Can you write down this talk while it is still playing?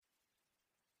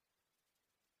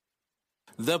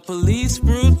The police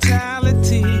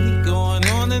brutality going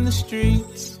on in the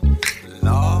streets.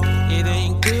 Lord, it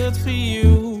ain't good for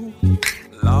you.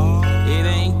 Lord, it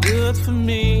ain't good for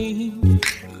me.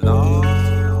 Lord,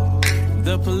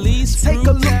 the police Take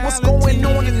a look what's going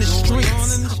on in the brutality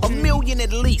streets. A million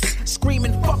at least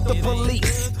screaming fuck the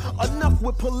police. Enough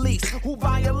with police who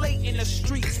violate in the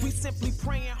streets. We simply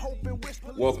praying, hoping, wish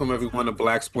police. Welcome everyone to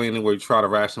Black Splaining, where we try to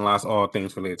rationalize all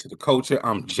things related to the culture.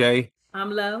 I'm Jay. I'm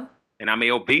Lo. And I'm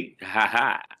LB. Ha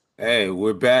ha. Hey,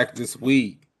 we're back this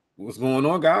week. What's going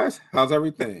on, guys? How's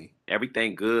everything?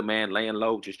 Everything good, man. Laying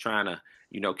low, just trying to,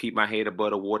 keep my head above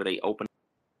the water. They open.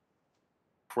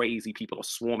 Crazy people are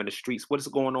swarming the streets. What is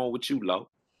going on with you, Lo?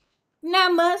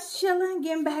 Not much, chilling,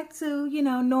 getting back to,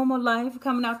 normal life,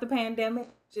 coming off the pandemic,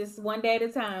 just one day at a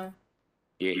time.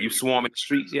 Yeah, you swarming the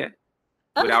streets yet?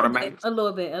 Without a mask? A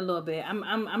little bit.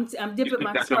 I'm dipping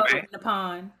my toe in the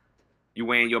pond. You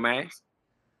wearing your mask?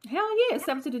 Hell yeah,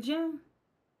 except to the gym.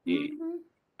 Yeah. Mm-hmm.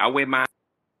 I wear mine,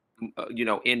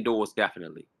 indoors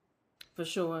definitely. For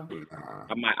sure.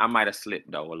 I might have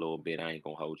slipped though a little bit. I ain't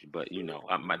gonna hold you, but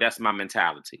that's my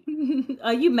mentality.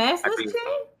 Are you maskless,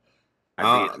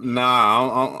 Jay?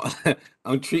 Nah,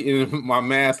 I'm treating my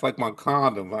mask like my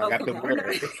condom. I got to wear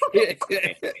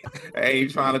it. I ain't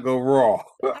trying to go raw.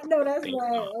 I know that's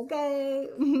right. Okay.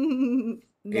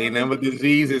 Ain't never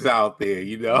diseases out there,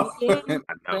 Yeah,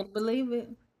 don't believe it.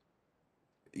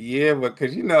 Yeah,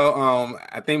 because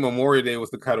I think Memorial Day was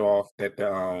the cutoff that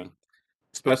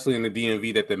especially in the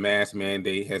DMV, that the mask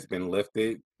mandate has been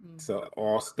lifted. Mm-hmm. So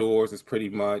all stores is pretty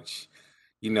much,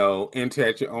 enter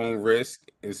at your own risk.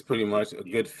 Is pretty much a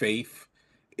good faith.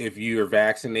 If you're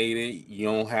vaccinated, you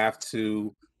don't have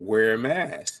to wear a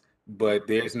mask. But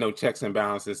there's no checks and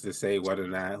balances to say whether or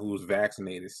not who's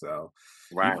vaccinated. So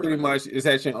you pretty much, it's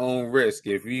at your own risk.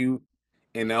 And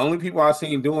the only people I've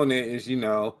seen doing it is,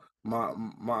 my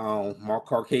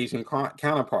Caucasian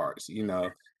counterparts.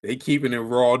 They keeping a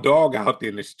raw dog out there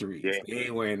in the streets. Yeah. They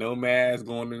ain't wearing no mask,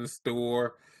 going in the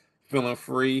store, feeling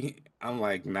free. I'm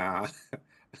like, nah.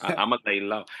 I'm gonna lay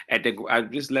low. I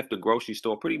just left the grocery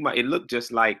store. Pretty much, it looked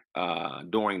just like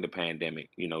during the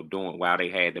pandemic. While they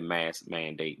had the mask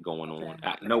mandate going on.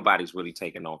 Nobody's really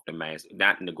taking off the mask.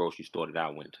 Not in the grocery store that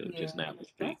I went to just now.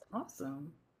 That's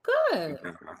awesome. Good.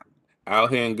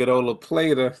 Out here in good old La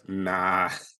Plata,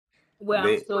 nah. Well,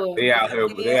 they out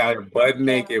here butt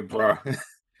naked, bro.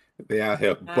 They out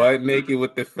here butt naked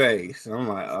with the face. I'm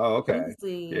like, oh, okay.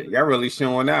 Yeah, y'all really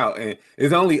showing out. And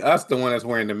it's only us, the one that's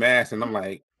wearing the mask. And I'm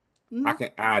like,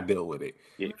 I deal with it.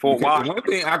 Yeah, for a while. One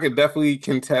thing I could definitely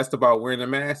contest about wearing the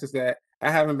mask is that I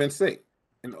haven't been sick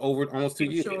in over almost 2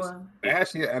 years. Sure.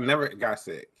 Actually, I never got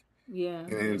sick. Yeah.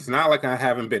 And it's not like I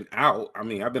haven't been out. I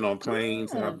mean, I've been on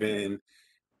planes and I've been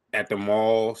at the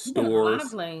mall,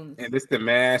 stores, and it's the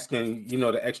mask and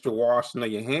the extra washing of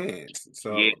your hands.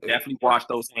 So yeah, definitely wash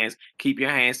those hands. Keep your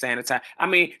hands sanitized. I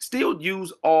mean, still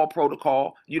use all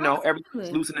protocol.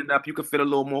 Everything's loosening up. You can feel a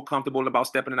little more comfortable about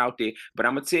stepping out there. But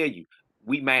I'm gonna tell you,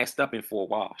 we masked up in Fort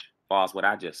Wash. As far as what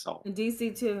I just saw. In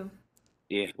DC too.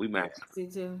 Yeah, we masked.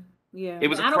 DC too. Yeah. It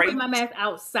was. I don't put my mask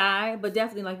outside, but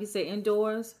definitely, like you said,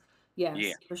 indoors. Yes,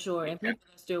 yeah, for sure. And people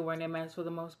are still wearing their masks for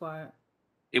the most part.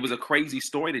 It was a crazy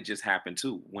story that just happened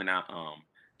too when I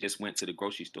just went to the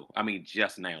grocery store. I mean,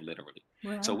 just now, literally.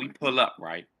 Wow. So we pull up,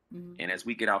 right? Mm-hmm. And as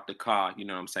we get out the car, you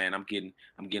know what I'm saying? I'm getting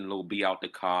a little B out the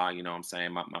car, you know what I'm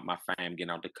saying? My fam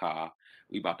getting out the car.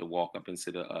 We about to walk up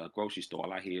into the grocery store.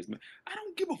 All I hear is, man, I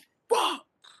don't give a fuck.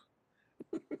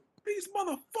 These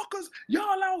motherfuckers,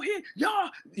 y'all out here,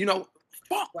 y'all,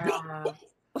 fuck. Wow.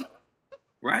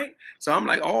 Right? So I'm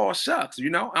like, oh, shucks,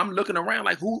 I'm looking around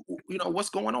like, who,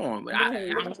 what's going on?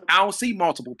 I don't see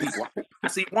multiple people. I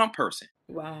see one person.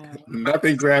 Wow.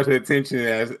 Nothing grabs your attention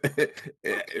as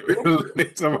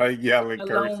somebody yelling,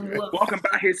 cursing. Walking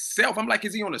by himself. I'm like,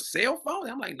 is he on a cell phone?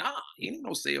 I'm like, nah, he ain't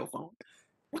no cell phone.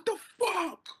 What the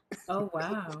fuck? Oh,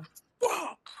 wow.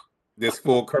 Fuck. This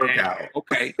full Kirk out.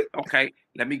 Okay.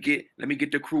 Let me get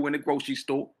the crew in the grocery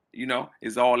store.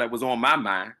 Is all that was on my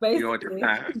mind. Basically, at the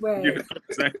time. Right. You know what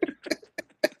I'm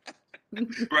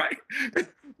saying? Right.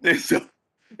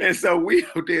 And so we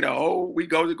did we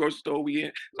go to the grocery store. We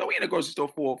in the grocery store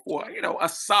for a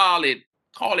solid,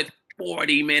 call it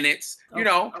 40 minutes.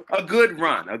 A good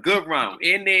run.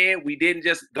 In there, we didn't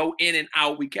just go in and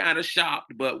out. We kind of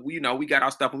shopped, but we got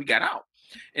our stuff and we got out.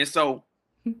 And so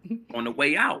on the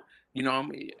way out, I'm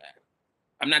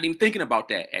not even thinking about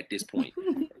that at this point.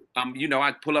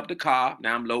 I pull up the car.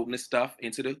 Now I'm loading the stuff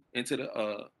into the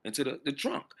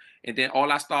trunk, and then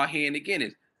all I start hearing again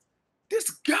is this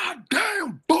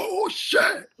goddamn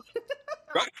bullshit.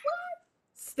 Right?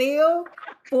 Still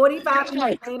 45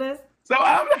 minutes later.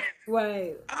 So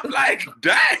Right. I'm like,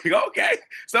 dang, okay.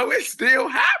 So it's still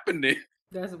happening.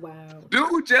 That's wild.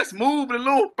 Dude just moved a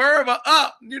little further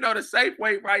up, the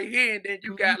Safeway right here, and then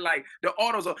you got like the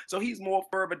AutoZone. So he's more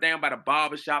further down by the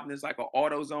barber shop, and there's like an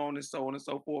AutoZone and so on and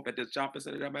so forth at the shopping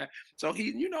center. So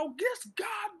he, this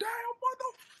goddamn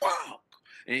motherfucker,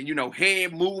 and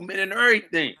hand movement and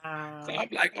everything. So I'm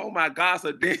like, oh my God.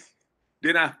 So then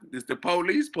the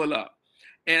police pull up.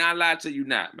 And I lie to you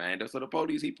not, man. So the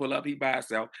police, he pull up, he by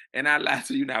himself, and I lie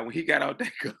to you not. When he got out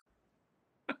that car,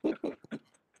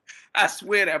 I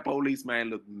swear that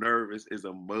policeman looked nervous as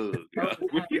a mug.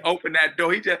 When he opened that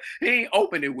door, he ain't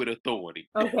open it with authority.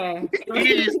 Okay.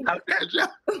 He eased out that job.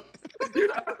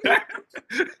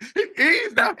 He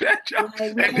eased out that job.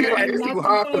 Like, And it's too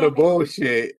hard for the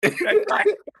bullshit.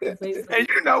 And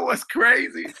you know what's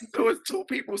crazy? So it's two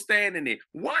people standing there.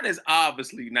 One is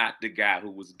obviously not the guy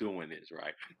who was doing this,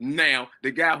 right? Now,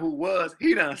 the guy who was,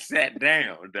 he done sat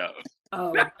down, though.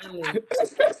 Oh,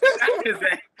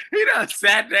 he done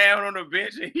sat down on the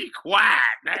bench and he quiet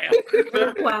now.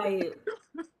 so quiet.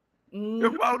 The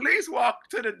police walk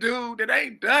to the dude that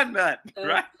ain't done nothing,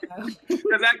 right?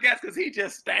 Because he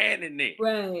just standing there.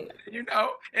 Right.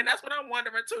 And that's what I'm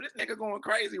wondering too. This nigga going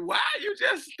crazy. Why are you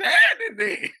just standing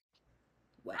there?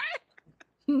 Wow.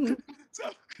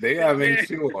 So they gotta make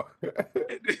sure.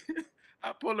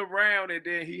 I pull around and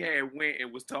then he had went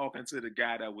and was talking to the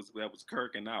guy that was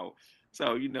kirking out.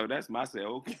 So that's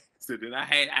myself. Okay. So then I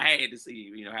had to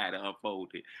see how to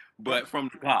unfold it, but from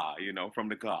the car, from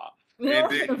the car. And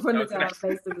then, from the car,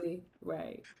 basically,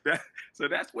 right. So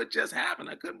that's what just happened.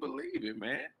 I couldn't believe it,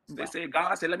 man. They said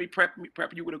God said, "Let me prep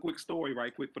you with a quick story,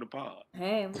 right quick for the pod."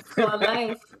 Hey, it's our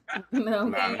life.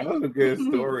 That was a good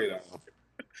story though,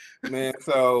 man.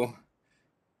 So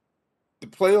the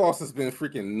playoffs has been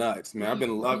freaking nuts, man. I've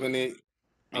been loving it.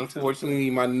 Unfortunately,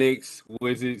 my Knicks,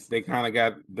 Wizards, they kind of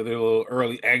got the little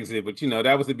early exit, but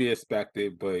that was to be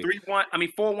expected. But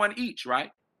 4-1 each, right?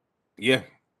 Yeah,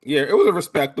 it was a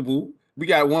respectable. We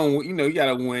got one, you got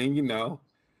to win,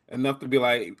 enough to be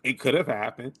like it could have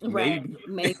happened, right?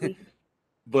 Maybe.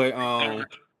 But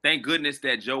thank goodness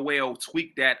that Joel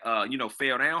tweaked that,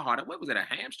 fell down hard. What was it, a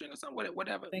hamstring or something?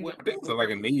 Whatever. I think it was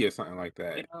like a knee or something like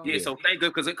that. Yeah. So thank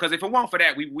good because if it weren't for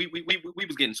that, we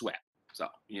was getting swept. So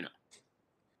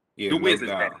Yeah, the Wizards.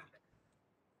 No doubt.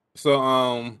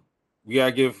 So we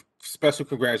gotta give special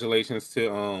congratulations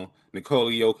to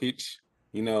Nikola Jokic.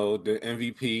 The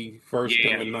MVP first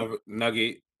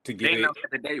Nugget to get it.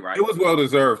 Today, right? It was well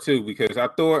deserved too because I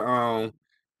thought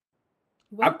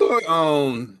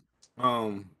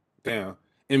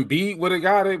Embiid would have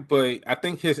got it, but I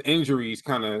think his injuries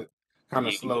kind of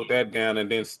slowed that down.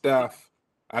 And then Steph,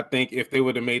 I think if they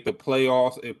would have made the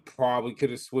playoffs, it probably could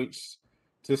have switched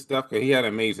to Steph because he had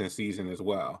an amazing season as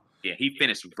well. Yeah, he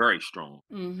finished very strong.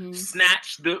 Mm-hmm.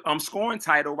 Snatched the scoring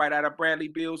title right out of Bradley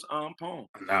Beal's palm. I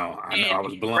know, I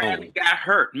was blown. Bradley got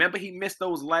hurt. Remember, he missed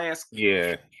those last.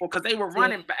 Yeah. Well, because they were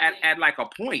running at like a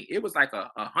point. It was like a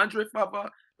hundredth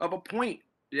of a point.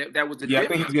 That was the difference.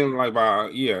 I think he's getting like by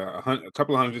a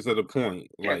couple of hundreds of the point,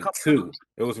 like two.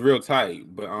 It was real tight,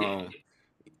 but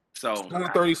so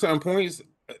 30-something points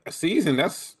a season.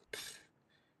 That's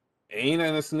ain't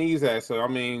nothing to sneeze at. So I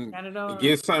mean,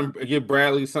 give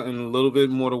Bradley something a little bit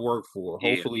more to work for.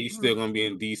 Hopefully, he's still gonna be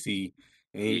in DC,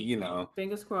 and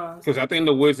fingers crossed. Because I think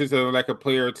the Wizards are like a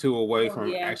player or two away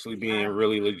from actually being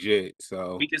really legit.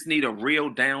 So we just need a real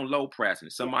down low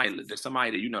presence. Somebody that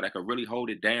that could really hold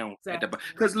it down. Exactly.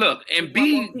 Because look,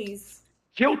 Embiid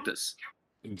killed us.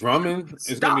 Drummond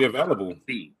is gonna be available.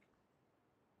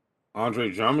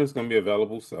 Andre Drummond's gonna be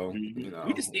available. So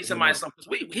we just need somebody.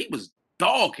 He was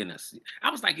dogging us.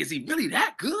 I was like, is he really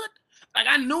that good? Like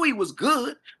I knew he was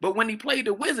good, but when he played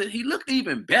the Wizards, he looked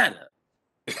even better.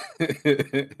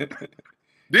 Didn't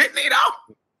he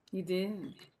though? He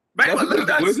did.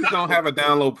 The Wizards don't have a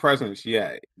down low presence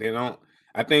yet. They don't.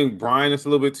 I think Brian is a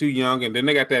little bit too young, and then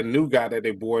they got that new guy that they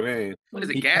brought in. What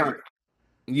is it, Gabbert?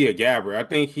 Gabbert. I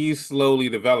think he's slowly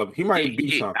developed. He might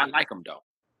be something. I like him though.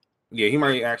 Yeah, he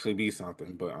might actually be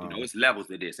something. But it's levels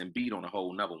to this, and beat on a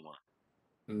whole nother one.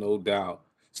 No doubt.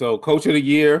 So, Coach of the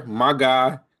Year, my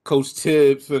guy, Coach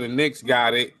Tibbs for the Knicks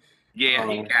got it. Yeah,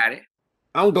 he got it.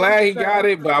 I'm glad he got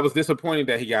it, but I was disappointed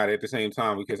that he got it at the same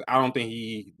time because I don't think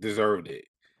he deserved it.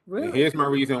 Really? And here's my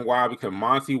reason why: because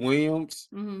Monty Williams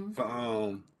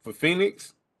for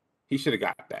Phoenix, he should have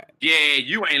got that. Yeah,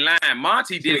 you ain't lying.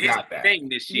 Monty did his thing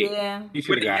this year. Yeah, he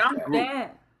should have got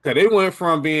that. Because they went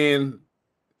from being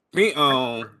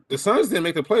The Suns didn't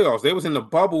make the playoffs. They was in the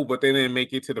bubble, but they didn't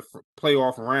make it to the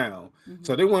playoff round.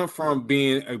 So they went from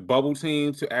being a bubble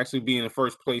team to actually being in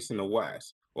first place in the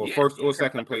West, or first or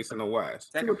second place in the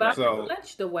West. To about to So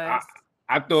clinch the West.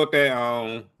 I thought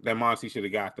that Monty should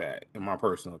have got that, in my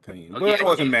personal opinion. But yeah, I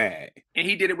wasn't mad. And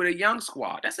he did it with a young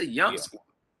squad. That's a young squad.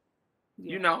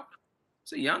 Yeah. You know,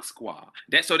 it's a young squad.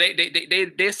 That so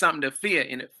there's something to fear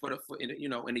in it for in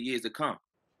the years to come.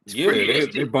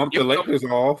 It's they bumped the Lakers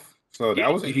off. So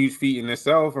that was a huge feat in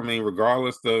itself. I mean,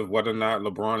 regardless of whether or not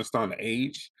LeBron is starting to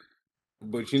age.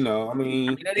 But I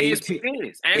mean that is what it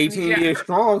is. 18 years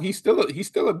strong, he's still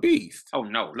a beast. Oh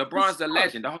no, LeBron's the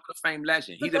legend, the Hall of Fame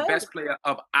legend. He's the best player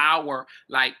of our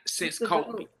since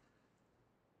Kobe.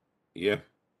 Yeah.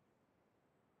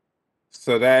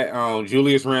 So that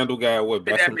Julius Randle got what,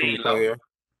 best improved player?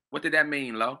 What did that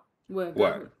mean, Lo?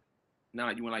 What? No,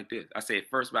 you went like this. I said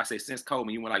first, but I said since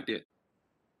Kobe, you went like this.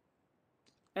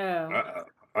 Oh.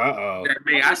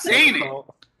 I seen it.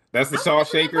 That's the salt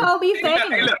shaker. Kobe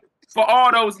fan. Hey, look, for all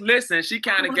those listeners, she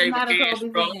kind of gave a head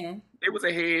shrug. Fan. It was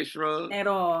a head shrug. At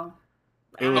all.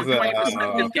 It was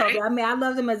I mean, I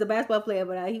loved him as a basketball player,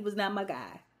 but he was not my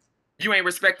guy. You ain't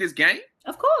respect his game?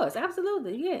 Of course,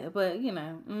 absolutely, yeah. But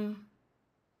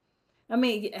I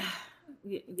mean,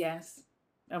 yes.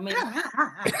 I mean,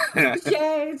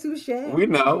 touche. We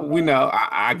know.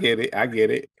 I get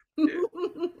it.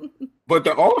 But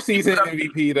the all-season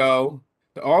MVP, though,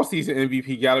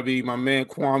 got to be my man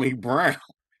Kwame Brown.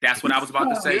 That's what I was about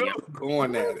to say.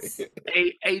 Going at it.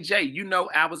 Hey, AJ,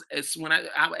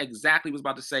 I exactly was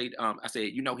about to say. I said,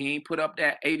 he ain't put up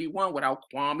that 81 without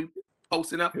Kwame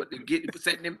posting up, but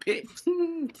setting them picks.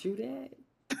 True that.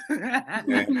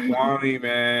 Man, Kwame,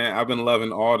 man, I've been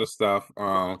loving all the stuff.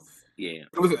 Yeah,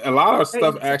 it was a lot of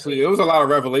stuff. Actually, it was a lot of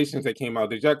revelations that came out.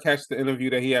 Did y'all catch the interview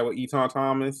that he had with Eton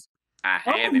Thomas? I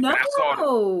haven't. No, but I saw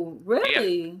it.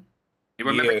 really.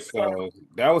 Yeah, so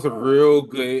that was a real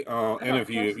good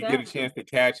interview. If you get a chance to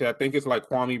catch it, I think it's like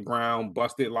Kwame Brown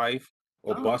Busted Life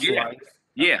or Bust Life.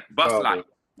 Yeah, Bust Life.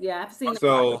 Yeah, I've seen it.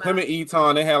 So him and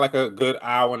Eton, they had like a good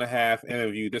hour and a half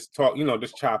interview, just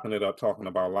chopping it up, talking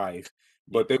about life.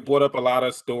 But they brought up a lot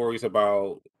of stories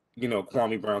about,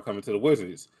 Kwame Brown coming to the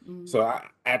Wizards. Mm-hmm. So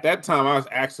at that time, I was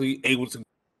actually able to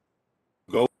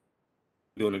go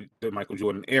during the Michael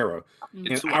Jordan era.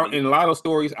 Mm-hmm. And a lot of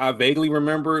stories I vaguely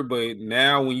remember, but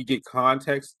now when you get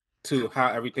context to how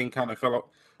everything kind of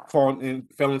fell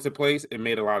into place, it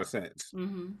made a lot of sense.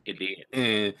 Mm-hmm. It did.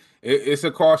 And it's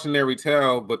a cautionary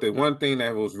tale, but the one thing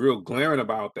that was real glaring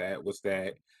about that was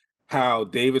that how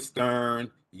David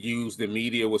Stern used the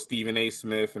media with Stephen A.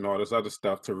 Smith and all this other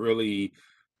stuff to really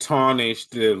tarnish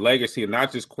the legacy of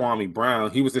not just Kwame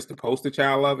Brown. He was just the poster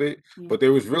child of it, but they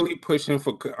was really pushing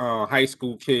for high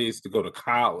school kids to go to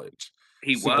college.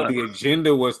 The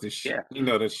agenda was the shit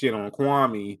on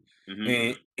Kwame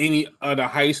and any other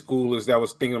high schoolers that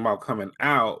was thinking about coming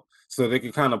out, so they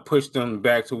could kind of push them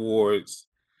back towards,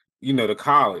 the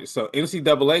college. So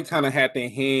NCAA kind of had their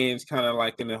hands kind of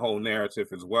like in the whole narrative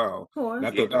as well. And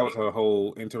I thought that was a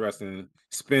whole interesting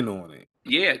spin on it.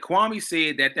 Yeah, Kwame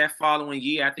said that following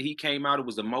year after he came out, it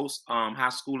was the most high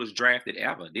schoolers drafted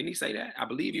ever. Didn't he say that? I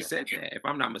believe he said that, if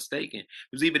I'm not mistaken. It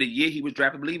was either the year he was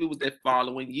drafted, I believe it was that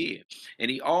following year.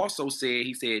 And he also said,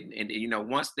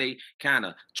 once they kind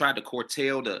of tried to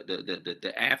curtail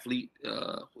the athlete,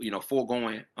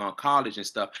 foregoing college and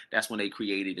stuff, that's when they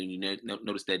created, and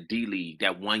notice that D-League,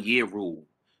 that 1 year rule.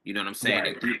 You know what I'm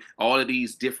saying? Right. All of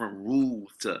these different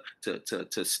rules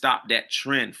to stop that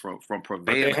trend from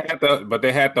prevailing. But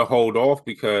they had to hold off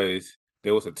because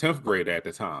there was a 10th grader at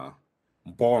the time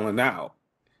balling out.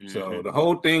 Mm-hmm. So the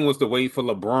whole thing was to wait for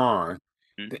LeBron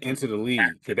to enter the league.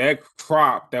 Because that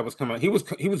crop that was coming, he was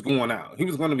going out. He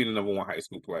was going to be the number one high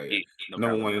school player,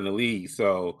 number one in the league.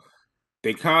 So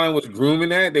they kind of was grooming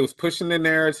that. They was pushing the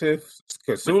narrative.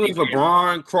 Because as soon as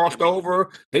LeBron crossed over,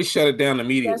 they shut it down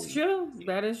immediately. That's true.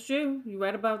 That is true. You're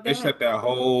right about that. They shut that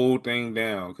whole thing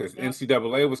down because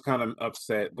NCAA was kind of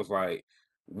upset. Was like,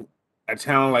 a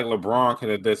talent like LeBron could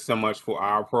have done so much for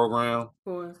our program. Of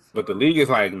course. But the league is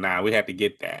like, nah, we have to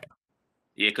get that.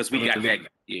 Yeah, because we got that.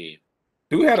 Yeah.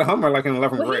 We had a Hummer like in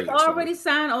 11th grade. He already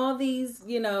signed all these,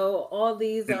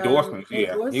 endorsements. Endorsements.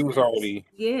 He was already.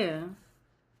 Yeah.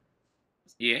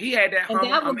 Yeah, he had that. And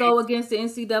that would go against the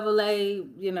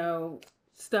NCAA,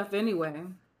 stuff anyway.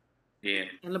 Yeah.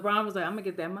 And LeBron was like, I'm going to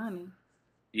get that money.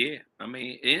 Yeah. I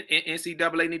mean,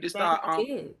 NCAA need to start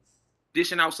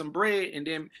dishing out some bread, and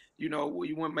then,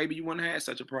 maybe you wouldn't have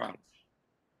such a problem.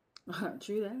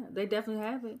 True that. They definitely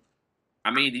have it. I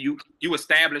mean, you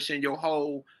establishing your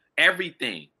whole,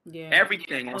 everything. Yeah.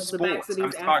 Everything on sports.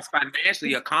 As far as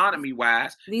financially, economy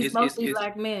wise, these mostly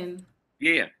black men.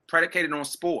 Yeah, predicated on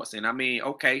sports. And I mean,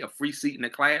 okay, a free seat in the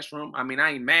classroom. I mean,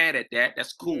 I ain't mad at that.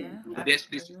 That's cool. Yeah, but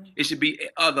it should be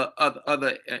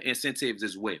other incentives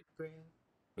as well.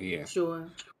 Yeah. Sure.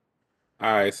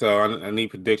 All right, so I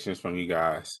need predictions from you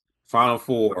guys. Final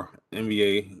Four,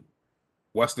 NBA,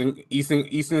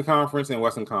 Eastern Conference and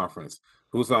Western Conference.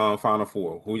 Who's on Final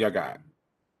Four? Who y'all got?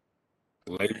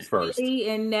 Ladies first. Philly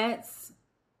and Nets.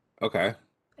 Okay.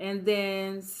 And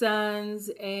then Suns,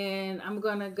 and I'm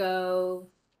gonna go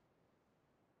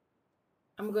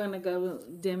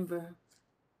Denver.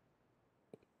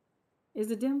 Is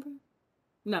it Denver?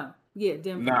 No. Yeah,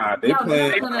 Denver. Nah, they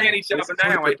playing each other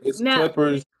now. It's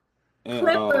Clippers. And,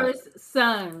 Clippers,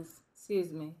 Suns.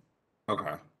 Excuse me.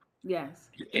 Okay. Yes.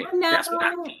 Yeah, that's what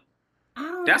I think.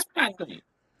 That's what I think.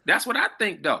 That's what I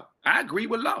think, though. I agree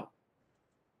with Lo.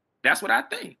 That's what I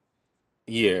think.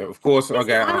 Yeah, of course. I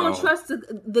don't trust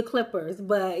the Clippers,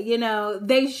 but you know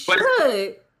they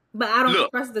should. But I don't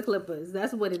trust the Clippers.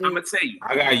 That's what it is. I'm gonna tell you.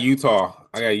 I got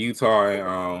Utah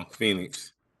and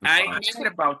Phoenix. I ain't mad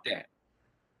about that.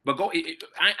 But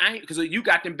I because you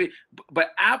got them big.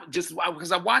 But I just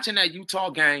because I'm watching that Utah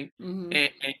game and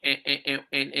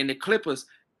the Clippers.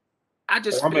 I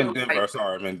just I'm in Denver.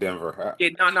 Sorry, I'm in Denver.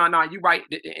 No. You're right.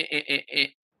 And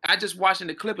I just watching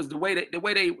the Clippers the way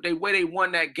they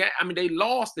won that game. I mean, they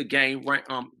lost the game, right?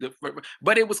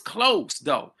 But it was close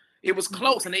though. It was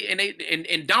close,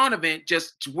 and Donovan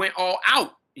just went all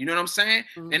out. You know what I'm saying?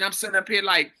 And I'm sitting up here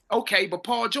like, okay, but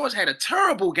Paul George had a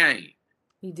terrible game.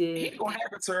 He did. He gonna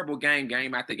have a terrible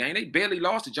game after game. They barely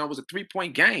lost. The jump was a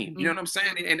 3-point game. You know what I'm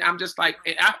saying? And I'm just like,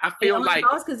 I feel like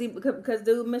lost because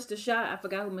dude missed a shot. I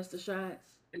forgot who missed the shot.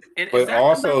 But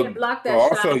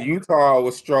also Utah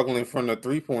was struggling from the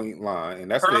 3-point line, and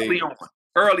that's early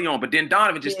on. But then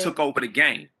Donovan just took over the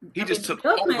game. He just took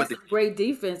over the great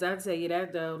defense. I tell you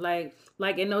that though. Like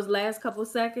in those last couple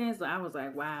seconds, I was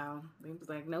like, wow. He was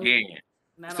like, no. Yeah.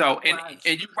 So and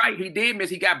you're right, he did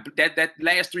miss. He got that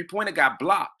last 3-pointer got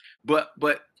blocked, but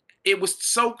it was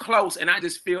so close, and I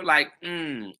just feel like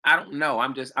I don't know.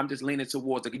 I'm just leaning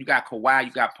towards you got Kawhi,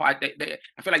 you got Part. I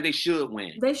feel like they should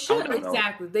win. They should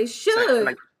exactly. They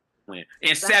should win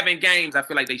in 7 games. I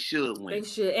feel like they should win. They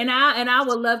should, and I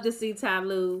would love to see Ty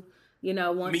Lue. You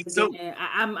know, once again,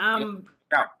 I'm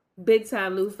big Ty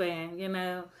Lue fan. You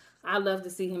know, I love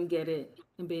to see him get it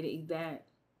and be able to eat that.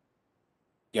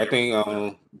 Yeah, I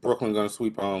think Brooklyn gonna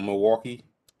sweep Milwaukee.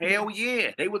 Hell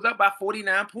yeah, they was up by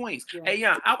 49 points. Yeah. Hey,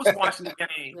 I was watching the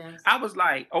game. I was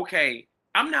like, okay,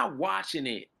 I'm not watching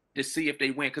it to see if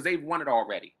they win because they've won it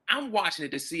already. I'm watching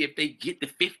it to see if they get to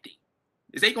 50.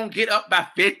 Is they gonna get up by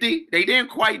 50? They didn't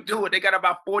quite do it. They got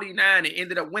about 49 and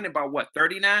ended up winning by what,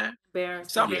 39?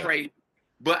 Something crazy.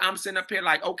 But I'm sitting up here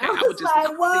like, okay, I was just like,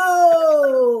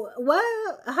 whoa,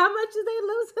 what? How much did they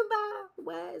lose by?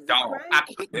 What? Dog, I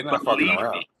couldn't believe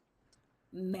it.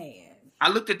 Man. I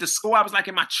looked at the score. I was like,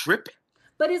 am I tripping?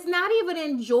 But it's not even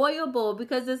enjoyable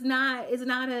because there's no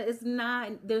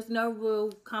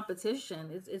real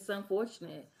competition. It's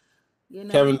unfortunate. You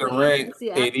know, Kevin Durant,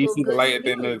 he see the light at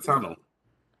the end of the tunnel.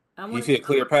 He see a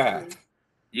clear path.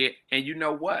 Yeah, and you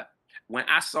know what? When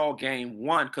I saw game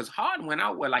 1, because Harden went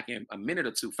out like in a minute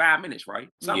or 2, 5 minutes, right?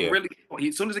 Something really.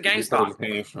 As soon as the game started,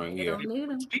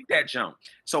 keep that jump.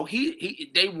 So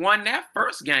they won that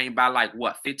first game by like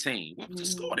what, 15? What was the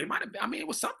score? They might have. I mean, it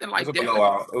was something like that. It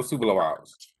was 2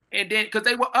 blowouts. And then because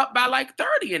they were up by like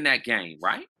 30 in that game,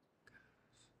 right?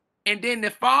 And then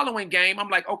the following game, I'm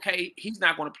like, okay, he's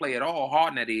not going to play at all.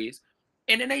 Harden, that is.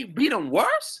 And then they beat him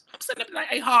worse. I'm sitting there like,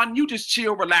 hey, Harden, you just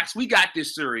chill, relax. We got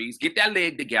this series. Get that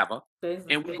leg together.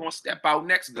 And we're going to step out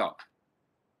next go.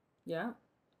 Yeah.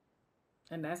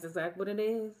 And that's exactly what it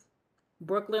is.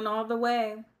 Brooklyn all the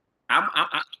way.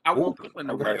 I want Brooklyn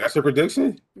to win. That's your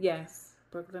prediction? Yes.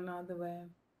 Brooklyn all the way.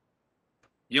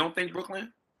 You don't think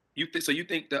Brooklyn? You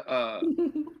think the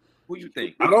who you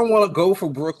think? I don't want to go for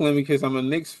Brooklyn because I'm a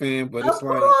Knicks fan, but it's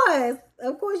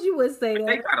of course you would say that.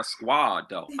 They got a squad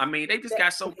though. I mean, they just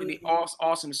got so many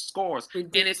awesome scores,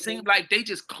 and it seems like they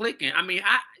just clicking. I mean,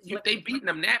 they beating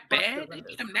them that bad? They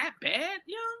beat them that bad,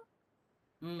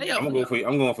 yeah. I'm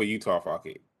going for Utah. Fuck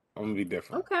it. I'm gonna be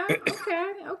different. Okay.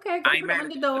 I ain't mad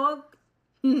underdog.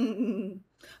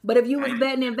 But if you was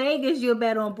betting in Vegas, you'll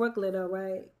bet on Brooklyn, all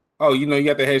right? Oh, you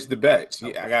have to hedge the bets.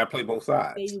 Yeah, I gotta play both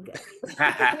sides. There you go.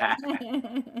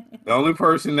 The only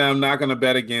person that I'm not gonna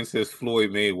bet against is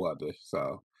Floyd Mayweather.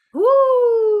 So,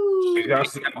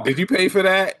 did you pay for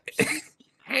that?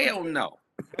 Hell no.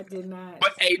 I did not.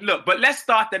 But hey, look. But let's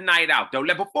start the night out though.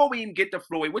 Before we even get to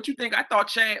Floyd, what you think?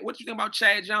 What you think about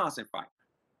Chad Johnson fight?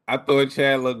 I thought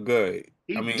Chad looked good.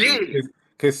 He did.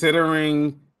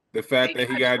 Considering the fact that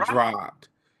he got dropped,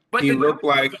 but he looked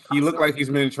like he's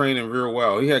been training real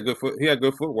well. He had good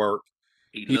footwork.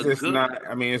 He's just good. not.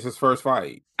 I mean, it's his first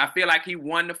fight. I feel like he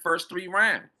won the first 3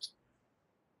 rounds.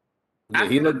 Yeah,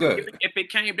 he looked good. If it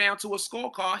came down to a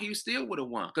scorecard, he still would have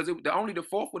won because the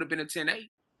fourth would have been a 10-8.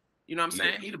 You know what I'm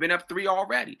saying? He'd have been up 3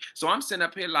 already. So I'm sitting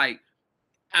up here like,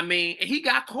 I mean, he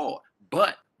got caught.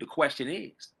 But the question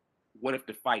is, what if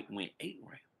the fight went 8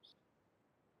 rounds?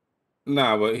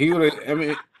 Nah, but he would have. I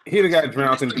mean, he'd have got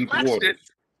drowned in deep waters.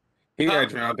 He got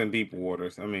drowned in deep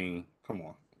waters. I mean, come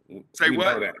on. Say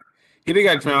what? Know that. He'd have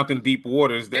got drowned in deep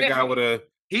waters. That guy would have.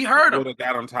 He hurt him. Would have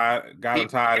got him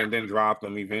tied, and then dropped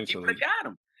him eventually. He would have got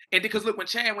him. And because look, when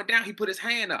Chad went down, he put his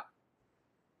hand up.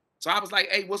 So I was like,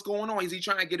 "Hey, what's going on? Is he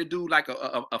trying to get a dude like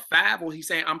a 5, or he's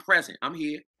saying I'm present, I'm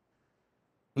here?"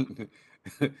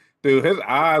 Dude, his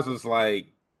eyes was like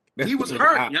he was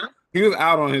hurt. He was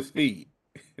out on his feet.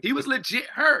 He was legit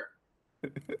hurt.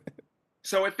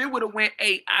 So if it would have went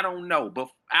 8, I don't know. But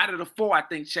out of the 4, I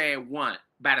think Chad won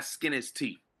by the skin of his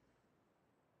teeth.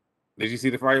 Did you see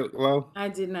the fight, Lo? I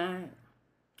did not.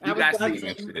 You guys see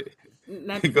that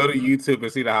shit. Go to YouTube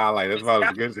and see the highlight. That's about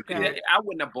as good as it is. I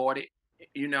wouldn't have bought it,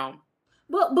 you know.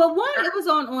 But one, it was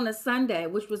on a Sunday,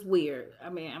 which was weird. I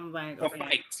mean, I'm like, for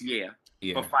fights, yeah.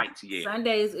 For fights, yeah.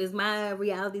 Sundays is my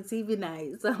reality TV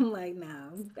night, so I'm like,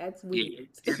 no, that's weird.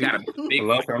 Yeah. I'm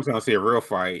trying to see a real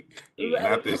fight,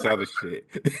 not this other shit.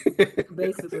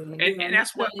 Basically, and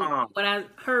that's what I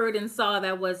heard and saw.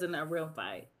 That wasn't a real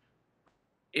fight.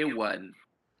 It wasn't.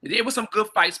 There was some good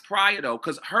fights prior though,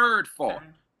 because Hurd fought.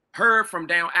 Hurd from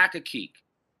down Akakeek.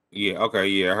 Yeah. Okay.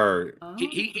 Yeah. Hurd.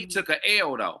 He took an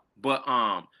L though, but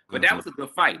that was a good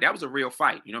fight. That was a real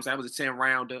fight. You know what I'm saying? That was a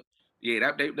 10-rounder.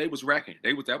 Yeah, they was wrecking.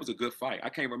 That was a good fight. I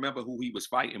can't remember who he was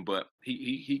fighting, but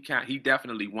he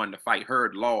definitely won the fight.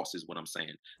 Hurd lost is what I'm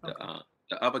saying. Okay.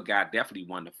 The other guy definitely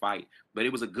won the fight, but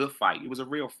it was a good fight. It was a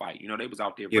real fight. You know, they was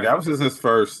out there. Yeah, that was just his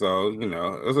first, so you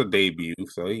know, it was a debut,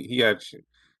 so he had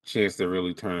chance to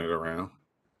really turn it around.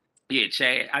 Yeah,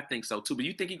 Chad, I think so too. But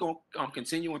you think he gonna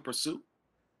continue in pursuit?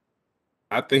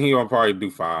 I think he gonna probably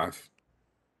do 5.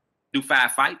 Do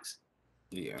 5 fights?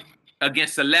 Yeah.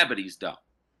 Against celebrities, though.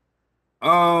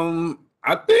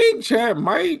 I think Chad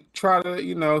might try to,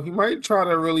 he might try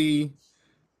to really.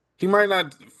 He might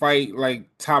not fight like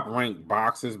top ranked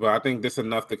boxers, but I think that's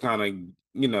enough to kind of,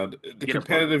 the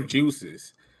competitive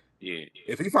juices. Yeah.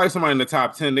 If he fights somebody in the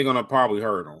top 10, they're gonna probably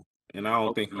hurt him, and I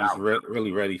don't think he's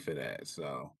really ready for that.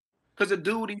 So. Because the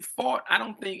dude he fought, I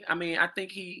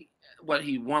think he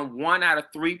won 1 out of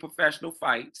 3 professional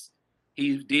fights.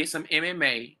 He did some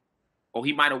MMA, or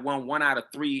he might have won 1 out of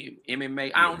 3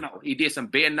 MMA. I don't know. He did some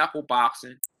bare knuckle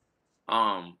boxing.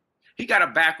 He got a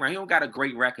background. He don't got a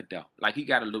great record though. Like he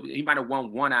might have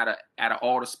won 1 out of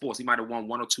all the sports. He might have won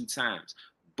 1 or 2 times.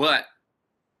 But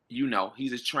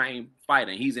he's a trained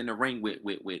fighter. He's in the ring with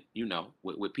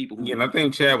people who. Yeah, and I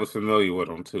think Chad was familiar with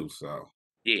him too. So.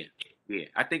 Yeah.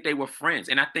 I think they were friends,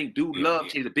 and I think dude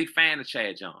loved. He's a big fan of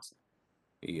Chad Johnson.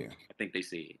 Yeah. I think they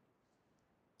said.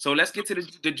 So let's get to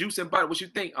the juice and butter. What you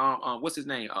think? What's his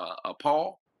name?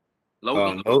 Paul.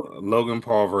 Logan. Logan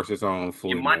Paul versus Floyd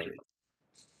Mayweather.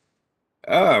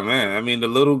 Oh man, I mean the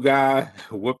little guy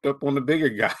whooped up on the bigger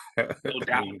guy. No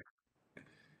doubt.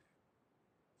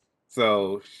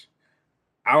 So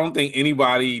I don't think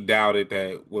anybody doubted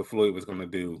that what Floyd was going to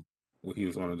do, what he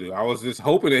was going to do. I was just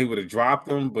hoping that he would have dropped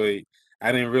him, but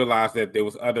I didn't realize that there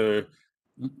was other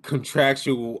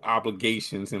contractual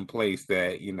obligations in place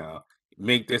that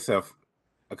make this a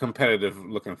competitive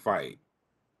looking fight.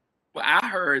 Well, I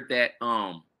heard that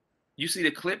you see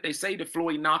the clip. They say that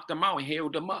Floyd knocked him out and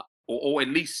held him up. Or at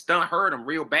least hurt him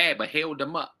real bad, but held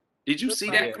him up. Did you see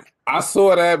that? I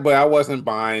saw that, but I wasn't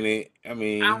buying it. I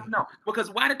mean, I don't know. Because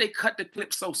why did they cut the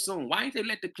clip so soon? Why didn't they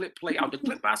let the clip play out? The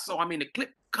clip I saw, the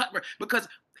clip cut, because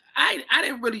I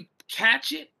didn't really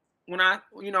catch it when I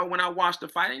watched the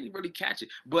fight. I didn't really catch it.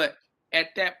 But at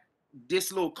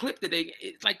this little clip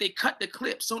it's like they cut the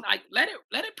clip. So let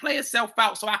it play itself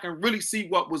out so I can really see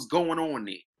what was going on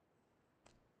there.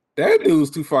 That dude's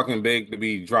too fucking big to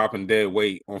be dropping dead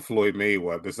weight on Floyd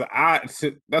Mayweather. So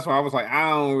that's why I was like, I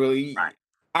don't really. Right.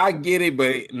 I get it,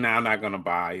 but I'm not gonna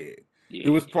buy it. Yeah. It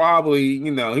was probably, he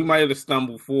might have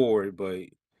stumbled forward, but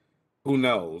who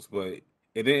knows? But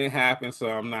it didn't happen, so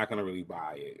I'm not gonna really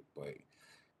buy it. But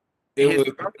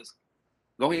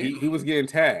Go ahead. He was getting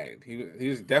tagged. He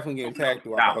was definitely getting tagged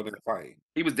throughout the fight.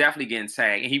 He was definitely getting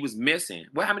tagged, and he was missing.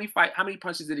 Well, how many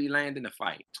punches did he land in the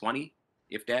fight? 20.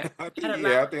 If that, I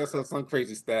think I saw some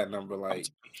crazy stat number like.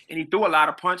 And he threw a lot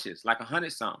of punches, like 100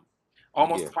 something.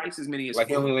 almost twice as many as like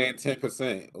he Floyd. only landed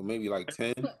 10%, or maybe like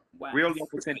 10. Wow. Real low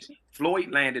percentage.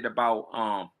 Floyd landed about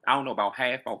I don't know, about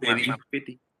half, or around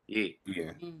 50. Yeah.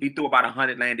 He threw about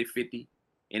 100, landed 50,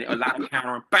 and a lot of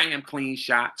countering, bam, clean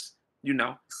shots. You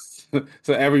know.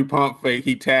 So every pump fake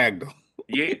he tagged him.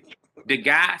 Yeah. The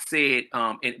guy said,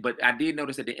 but I did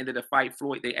notice at the end of the fight,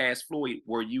 they asked Floyd,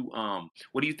 what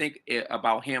do you think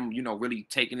about him, you know, really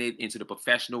taking it into the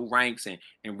professional ranks and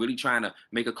really trying to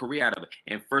make a career out of it?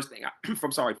 And first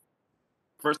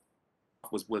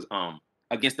was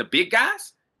against the big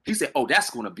guys. He said, oh, that's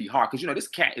going to be hard. Because, you know, this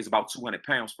cat is about 200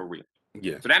 pounds for real.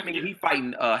 Yeah. So that means he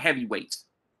fighting heavyweights,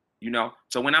 you know.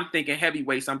 So when I'm thinking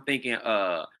heavyweights, I'm thinking,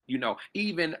 you know,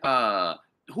 even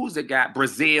who's the guy?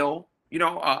 Brazil, you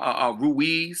know,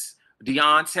 Ruiz,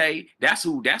 Deontay. That's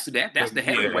the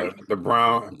heavyweight. The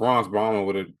bronze bomber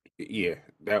would have. Yeah,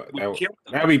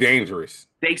 that'd be dangerous.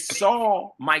 They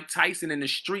saw Mike Tyson in the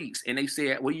streets, and they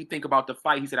said, "What do you think about the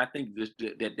fight?" He said, "I think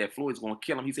that Floyd's going to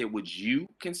kill him." He said, "Would you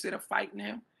consider fighting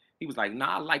him?" He was like,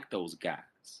 "Nah, I like those guys."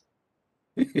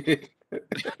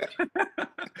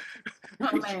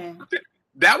 Oh man,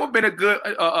 that would have been a good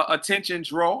attention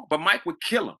draw, but Mike would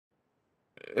kill him.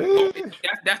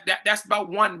 That's about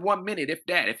one minute, if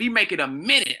that. If he make it a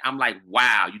minute, I'm like,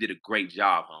 wow, you did a great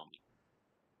job, homie.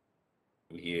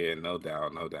 Yeah, no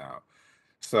doubt, no doubt.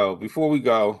 So before we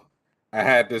go, I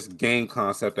had this game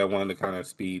concept I wanted to kind of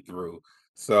speed through.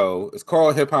 So it's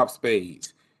called Hip Hop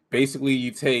Spades. Basically,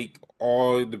 you take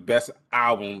all the best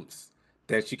albums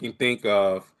that you can think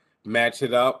of, match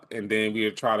it up, and then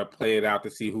we try to play it out to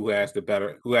see who has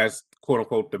quote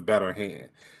unquote the better hand.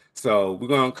 So we're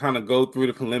gonna kind of go through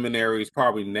the preliminaries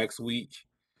probably next week.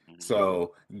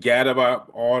 So gather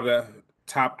up all the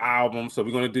top albums. So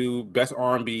we're gonna do best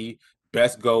R&B,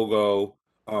 best go-go,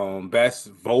 best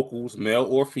vocals, male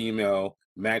or female,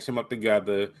 match them up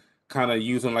together, kind of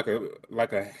use them like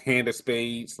a hand of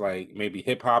spades, like maybe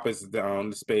hip hop is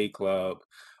the spade club,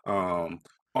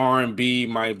 R&B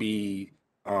might be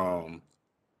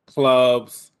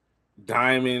clubs,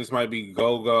 diamonds might be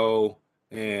go-go,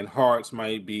 and hearts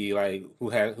might be like who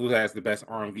has the best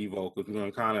R&B vocals. We're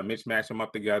gonna kind of match them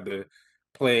up together,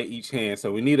 play at each hand.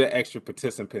 So we need an extra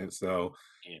participant. So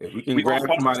if we can grab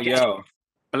somebody else.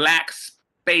 Black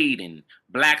Spading.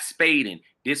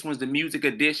 This one's the music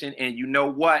edition, and you know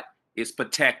what? It's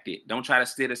protected. Don't try to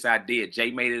steal this idea.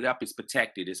 Jay made it up. It's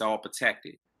protected. It's all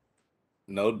protected.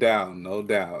 No doubt, no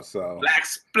doubt. So Black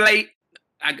Spading.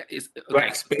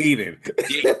 Black Spading.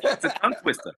 Yeah, it's a tongue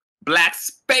twister. Black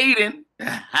Spading.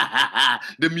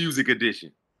 The music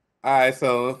edition. All right,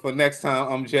 so for next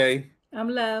time, I'm Jay. I'm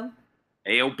Love.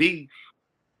 AOB.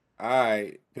 All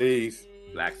right, peace.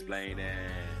 Black Spading.